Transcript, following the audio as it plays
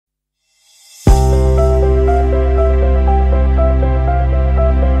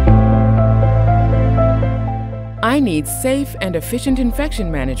need safe and efficient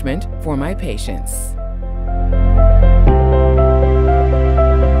infection management for my patients.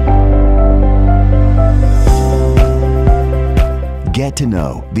 Get to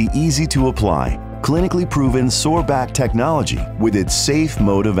know the easy-to-apply, clinically proven SORBACT technology with its safe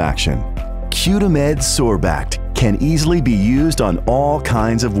mode of action. CUTIMED SORBACT can easily be used on all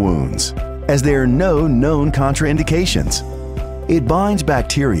kinds of wounds, as there are no known contraindications. It binds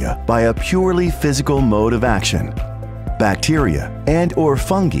bacteria by a purely physical mode of action. Bacteria and/or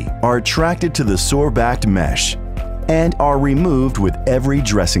fungi are attracted to the SORBACT mesh and are removed with every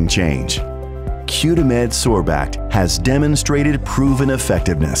dressing change. CUTIMED SORBACT has demonstrated proven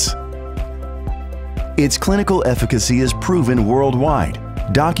effectiveness. Its clinical efficacy is proven worldwide,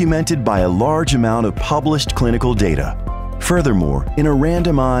 documented by a large amount of published clinical data. Furthermore, in a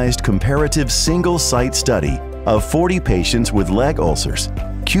randomized comparative single-site study of 40 patients with leg ulcers,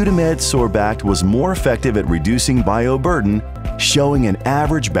 CUTIMED SORBACT was more effective at reducing bioburden, showing an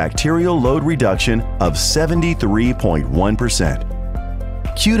average bacterial load reduction of 73.1%.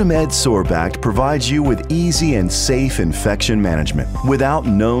 CUTIMED SORBACT provides you with easy and safe infection management without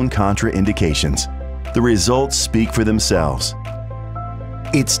known contraindications. The results speak for themselves.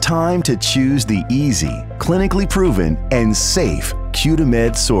 It's time to choose the easy, clinically proven, and safe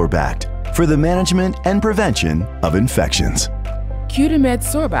CUTIMED SORBACT for the management and prevention of infections. CUTIMED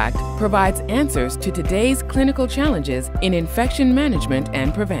SORBACT provides answers to today's clinical challenges in infection management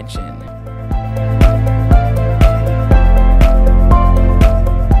and prevention.